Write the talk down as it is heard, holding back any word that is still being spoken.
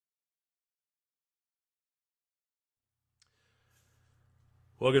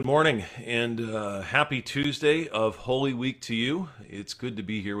Well, good morning and happy Tuesday of Holy Week to you. It's good to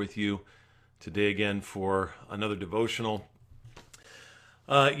be here with you today again for another devotional.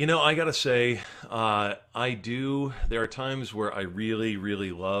 I got to say, there are times where I really,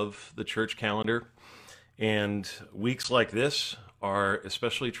 really love the church calendar, and weeks like this are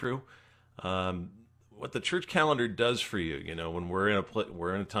especially true. What the church calendar does for you, when we're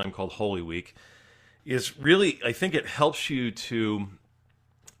in a time called Holy Week, is really, I think it helps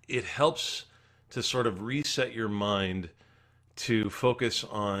to sort of reset your mind to focus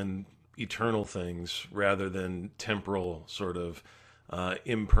on eternal things rather than temporal sort of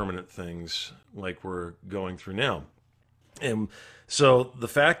impermanent things like we're going through now. And so the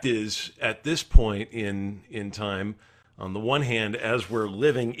fact is, at this point in time, on the one hand, as we're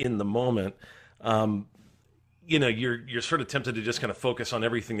living in the moment, you're sort of tempted to just kind of focus on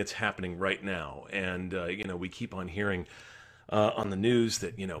everything that's happening right now. And we keep on hearing on the news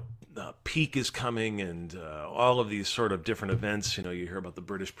that peak is coming, and all of these sort of different events. You hear about the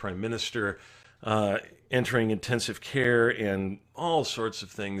British Prime Minister entering intensive care, and all sorts of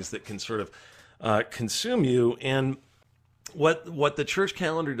things that can sort of consume you. And what the church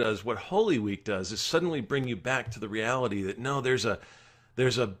calendar does, what Holy Week does, is suddenly bring you back to the reality that no, there's a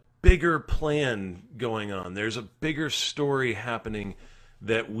bigger plan going on. There's a bigger story happening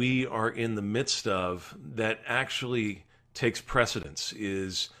that we are in the midst of that actually takes precedence,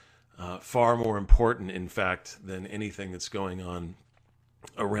 is far more important, in fact, than anything that's going on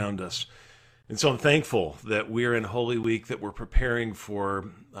around us. And so I'm thankful that we're in Holy Week, that we're preparing for,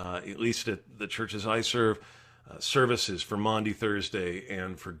 at least at the churches I serve, services for Maundy Thursday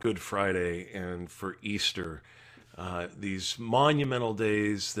and for Good Friday and for Easter. These monumental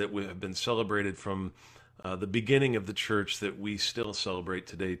days that have been celebrated from the beginning of the church, that we still celebrate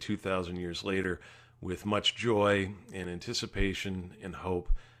today, 2,000 years later, with much joy and anticipation and hope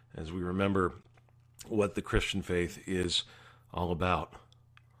as we remember what the Christian faith is all about.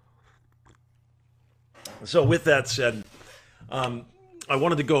 So with that said, I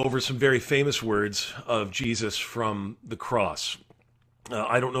wanted to go over some very famous words of Jesus from the cross.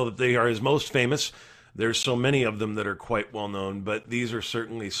 I don't know that they are his most famous. There's so many of them that are quite well known, but these are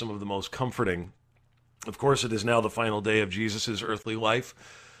certainly some of the most comforting. Of course, it is now the final day of Jesus' earthly life.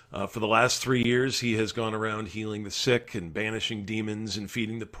 For the last 3 years, he has gone around healing the sick and banishing demons and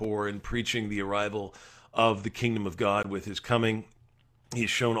feeding the poor and preaching the arrival of the kingdom of God with his coming. He's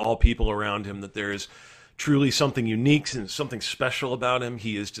shown all people around him that there is truly something unique and something special about him.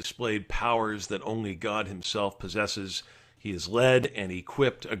 He has displayed powers that only God himself possesses. He has led and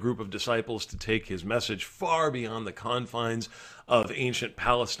equipped a group of disciples to take his message far beyond the confines of ancient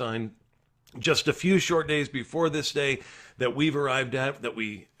Palestine. Just a few short days before this day that we've arrived at, that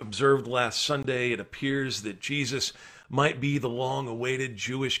we observed last Sunday, it appears that Jesus might be the long-awaited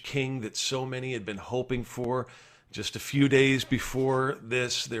Jewish king that so many had been hoping for. Just a few days before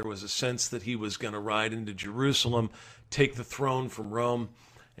this, there was a sense that he was going to ride into Jerusalem, take the throne from Rome,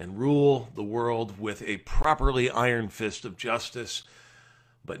 and rule the world with a properly iron fist of justice.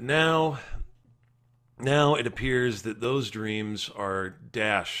 But now it appears that those dreams are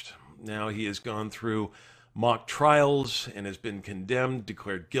dashed. Now he has gone through mock trials and has been condemned,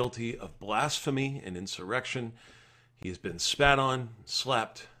 declared guilty of blasphemy and insurrection. He has been spat on,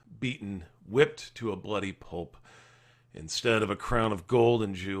 slapped, beaten, whipped to a bloody pulp. Instead of a crown of gold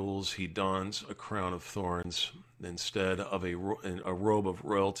and jewels, he dons a crown of thorns. Instead of a robe of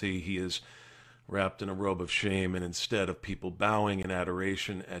royalty, he is wrapped in a robe of shame. And instead of people bowing in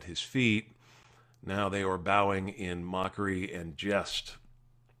adoration at his feet, now they are bowing in mockery and jest.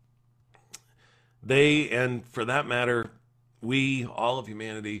 They, and for that matter, we, all of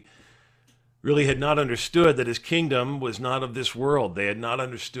humanity, really had not understood that his kingdom was not of this world. They had not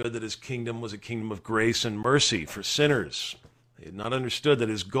understood that his kingdom was a kingdom of grace and mercy for sinners. They had not understood that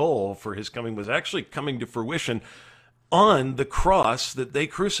his goal for his coming was actually coming to fruition on the cross that they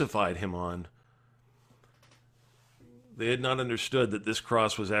crucified him on. They had not understood that this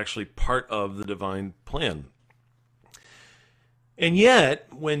cross was actually part of the divine plan. And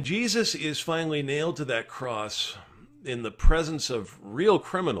yet, when Jesus is finally nailed to that cross in the presence of real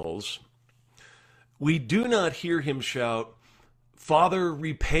criminals, we do not hear him shout, "Father,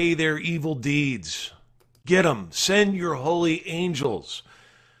 repay their evil deeds. Get them. Send your holy angels."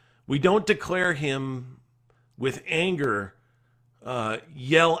 We don't declare him with anger,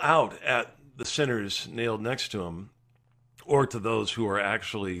 yell out at the sinners nailed next to him, or to those who are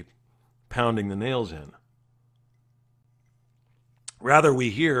actually pounding the nails in. Rather, we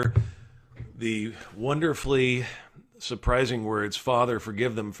hear the wonderfully surprising words, "Father,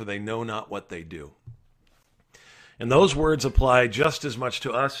 forgive them, for they know not what they do." And those words apply just as much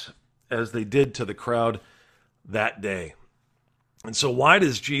to us as they did to the crowd that day. And so why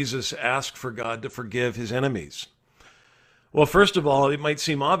does Jesus ask for God to forgive his enemies? Well, first of all, it might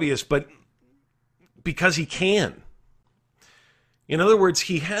seem obvious, but because he can. In other words,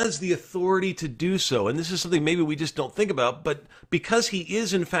 he has the authority to do so. And this is something maybe we just don't think about, but because he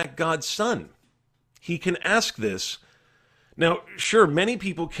is in fact God's son, he can ask this. Now, sure, many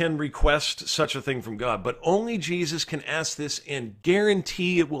people can request such a thing from God, but only Jesus can ask this and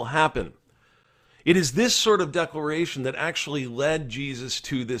guarantee it will happen. It is this sort of declaration that actually led Jesus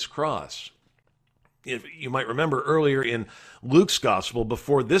to this cross. If you might remember earlier in Luke's gospel,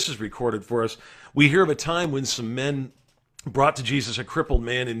 before this is recorded for us, we hear of a time when some men brought to Jesus a crippled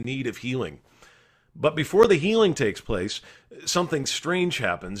man in need of healing. But before the healing takes place, something strange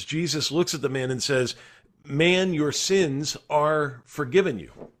happens. Jesus looks at the man and says, "Man, your sins are forgiven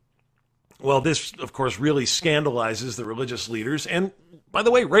you." Well, this, of course, really scandalizes the religious leaders, and by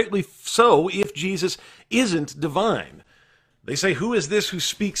the way, rightly so, if Jesus isn't divine. They say, "Who is this who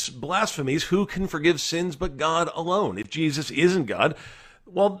speaks blasphemies? Who can forgive sins but God alone?" If Jesus isn't God,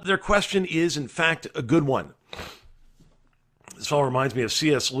 well, their question is, in fact, a good one. This all reminds me of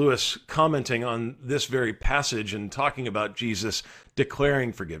C.S. Lewis commenting on this very passage and talking about Jesus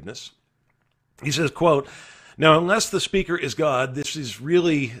declaring forgiveness. He says, quote, "Now, unless the speaker is God, this is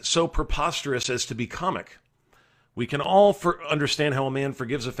really so preposterous as to be comic. We can all understand how a man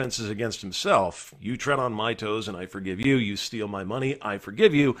forgives offenses against himself. You tread on my toes and I forgive you. You steal my money, I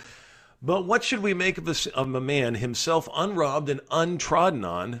forgive you. But what should we make of a man himself unrobbed and untrodden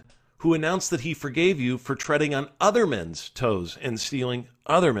on, who announced that he forgave you for treading on other men's toes and stealing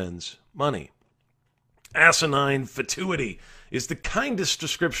other men's money? Asinine fatuity is the kindest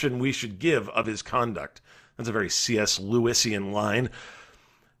description we should give of his conduct." That's a very C.S. Lewisian line.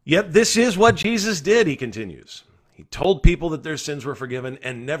 Yet this is what Jesus did, he continues. He told people that their sins were forgiven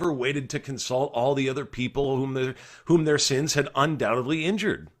and never waited to consult all the other people whom their sins had undoubtedly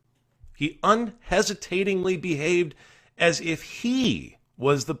injured. He unhesitatingly behaved as if he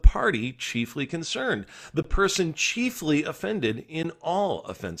was the party chiefly concerned, the person chiefly offended in all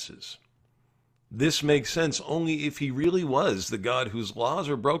offenses. This makes sense only if he really was the God whose laws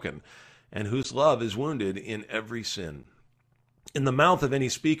are broken and whose love is wounded in every sin. In the mouth of any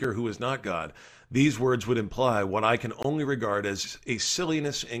speaker who is not God, these words would imply what I can only regard as a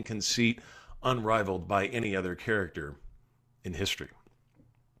silliness and conceit unrivaled by any other character in history.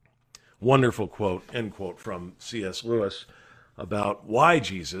 Wonderful quote, end quote, from C.S. Lewis about why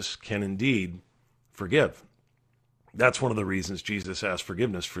Jesus can indeed forgive. That's one of the reasons Jesus asked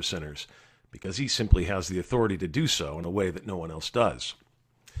forgiveness for sinners, because he simply has the authority to do so in a way that no one else does.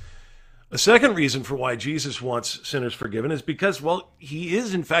 A second reason for why Jesus wants sinners forgiven is because, well, he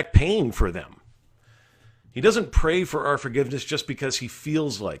is in fact paying for them. He doesn't pray for our forgiveness just because he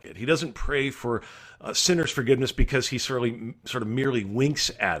feels like it. He doesn't pray for sinners' forgiveness because he sort of merely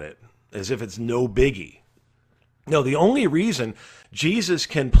winks at it as if it's no biggie. No, the only reason Jesus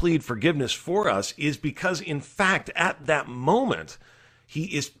can plead forgiveness for us is because, in fact, at that moment,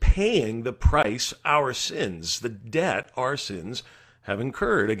 he is paying the price our sins, the debt our sins have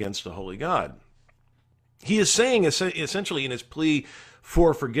incurred against a holy God. He is saying essentially in his plea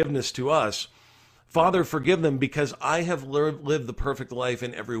for forgiveness to us, "Father, forgive them because I have lived the perfect life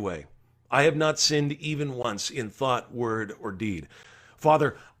in every way. I have not sinned even once in thought, word, or deed.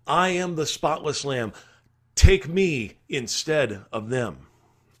 Father, I am the spotless lamb. Take me instead of them."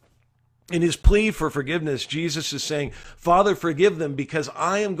 In his plea for forgiveness, Jesus is saying, "Father, forgive them because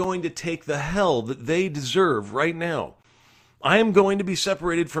I am going to take the hell that they deserve right now. I am going to be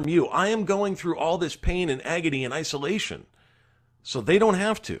separated from you. I am going through all this pain and agony and isolation, so they don't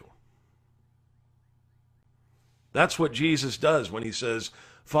have to." That's what Jesus does when he says,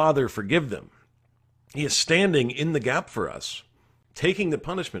 "Father, forgive them." He is standing in the gap for us, taking the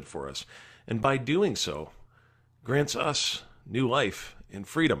punishment for us, and by doing so, grants us new life and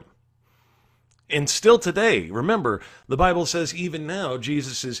freedom. And still today, remember, the Bible says even now,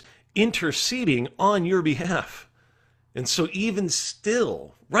 Jesus is interceding on your behalf. And so even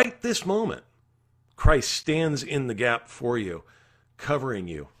still, right this moment, Christ stands in the gap for you, covering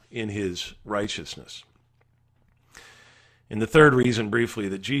you in his righteousness. And the third reason, briefly,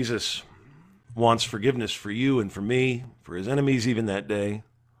 that Jesus wants forgiveness for you and for me, for his enemies even that day,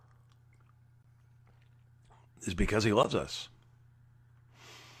 is because he loves us.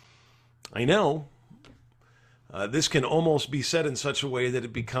 I know this can almost be said in such a way that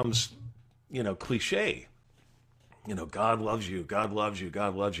it becomes, cliche. God loves you, God loves you,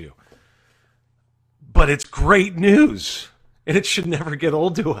 God loves you. But it's great news, and it should never get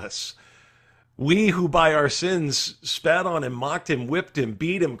old to us. We who by our sins spat on him, mocked him, whipped him,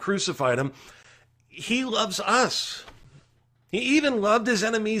 beat him, crucified him, he loves us. He even loved his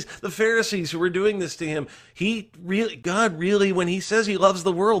enemies, the Pharisees who were doing this to him. God really, when he says he loves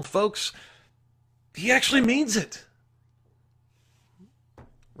the world, folks, he actually means it.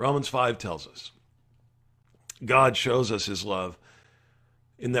 Romans 5 tells us God shows us his love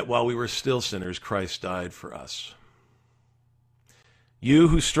in that while we were still sinners, Christ died for us. You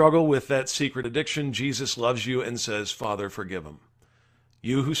who struggle with that secret addiction, Jesus loves you and says, Father, forgive him.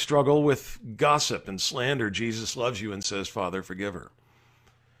 You who struggle with gossip and slander, Jesus loves you and says, Father, forgive her.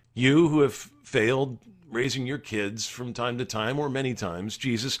 You who have failed raising your kids from time to time or many times,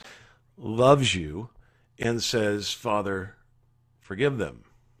 Jesus loves you and says, Father, forgive them.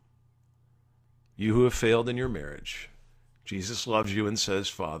 You who have failed in your marriage, Jesus loves you and says,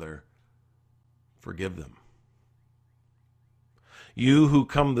 Father, forgive them. You who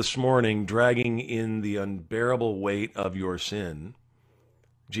come this morning dragging in the unbearable weight of your sin,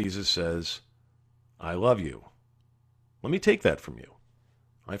 Jesus says, I love you. Let me take that from you.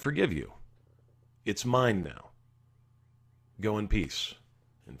 I forgive you. It's mine now. Go in peace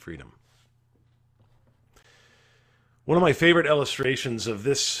and freedom. One of my favorite illustrations of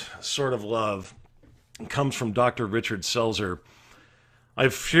this sort of love comes from Dr. Richard Selzer.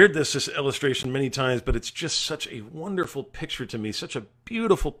 I've shared this illustration many times, but it's just such a wonderful picture to me, such a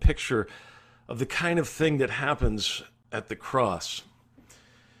beautiful picture of the kind of thing that happens at the cross.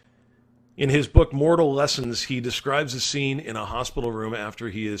 In his book, Mortal Lessons, he describes a scene in a hospital room after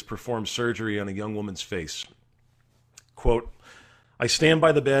he has performed surgery on a young woman's face. Quote, I stand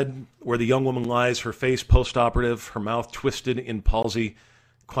by the bed where the young woman lies, her face post-operative, her mouth twisted in palsy,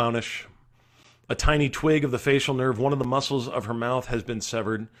 clownish. A tiny twig of the facial nerve, one of the muscles of her mouth has been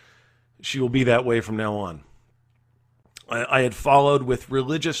severed. She will be that way from now on. I had followed with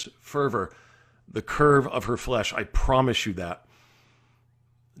religious fervor the curve of her flesh. I promise you that.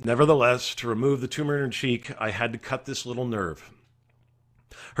 Nevertheless, to remove the tumor in her cheek, I had to cut this little nerve.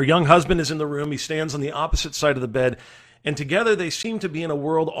 Her young husband is in the room. He stands on the opposite side of the bed, and together they seem to be in a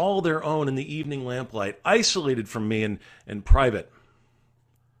world all their own in the evening lamplight, isolated from me and private.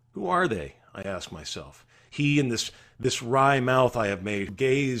 Who are they? I ask myself. He and this wry mouth I have made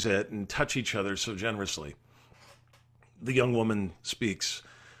gaze at and touch each other so generously. The young woman speaks.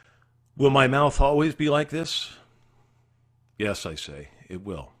 Will my mouth always be like this? Yes, I say, it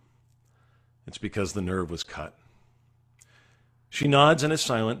will. It's because the nerve was cut. She nods and is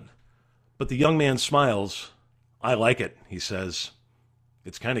silent, but the young man smiles. I like it, he says.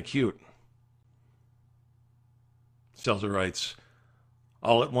 It's kind of cute. Stelzer writes,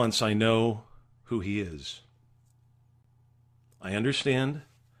 all at once I know who he is. I understand,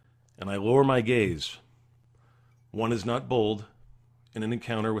 and I lower my gaze. One is not bold in an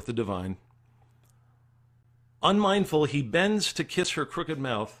encounter with the divine. Unmindful, he bends to kiss her crooked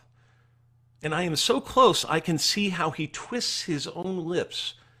mouth, and I am so close I can see how he twists his own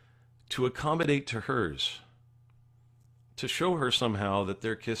lips to accommodate to hers, to show her somehow that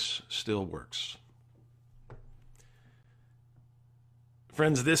their kiss still works.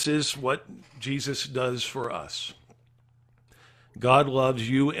 Friends, this is what Jesus does for us. God loves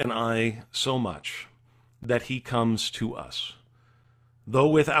you and I so much that he comes to us. Though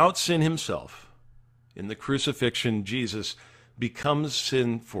without sin himself, in the crucifixion, Jesus becomes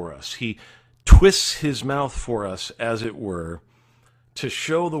sin for us. He twists his mouth for us, as it were, to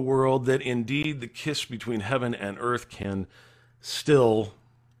show the world that indeed the kiss between heaven and earth can still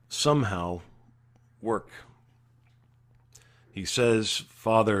somehow work. He says,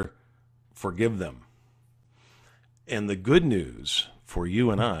 Father, forgive them. And the good news for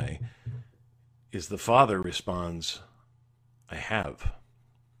you and I is the Father responds, I have.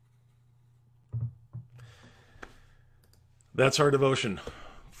 That's our devotion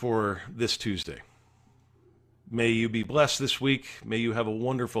for this Tuesday. May you be blessed this week. May you have a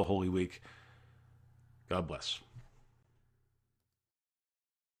wonderful Holy Week. God bless.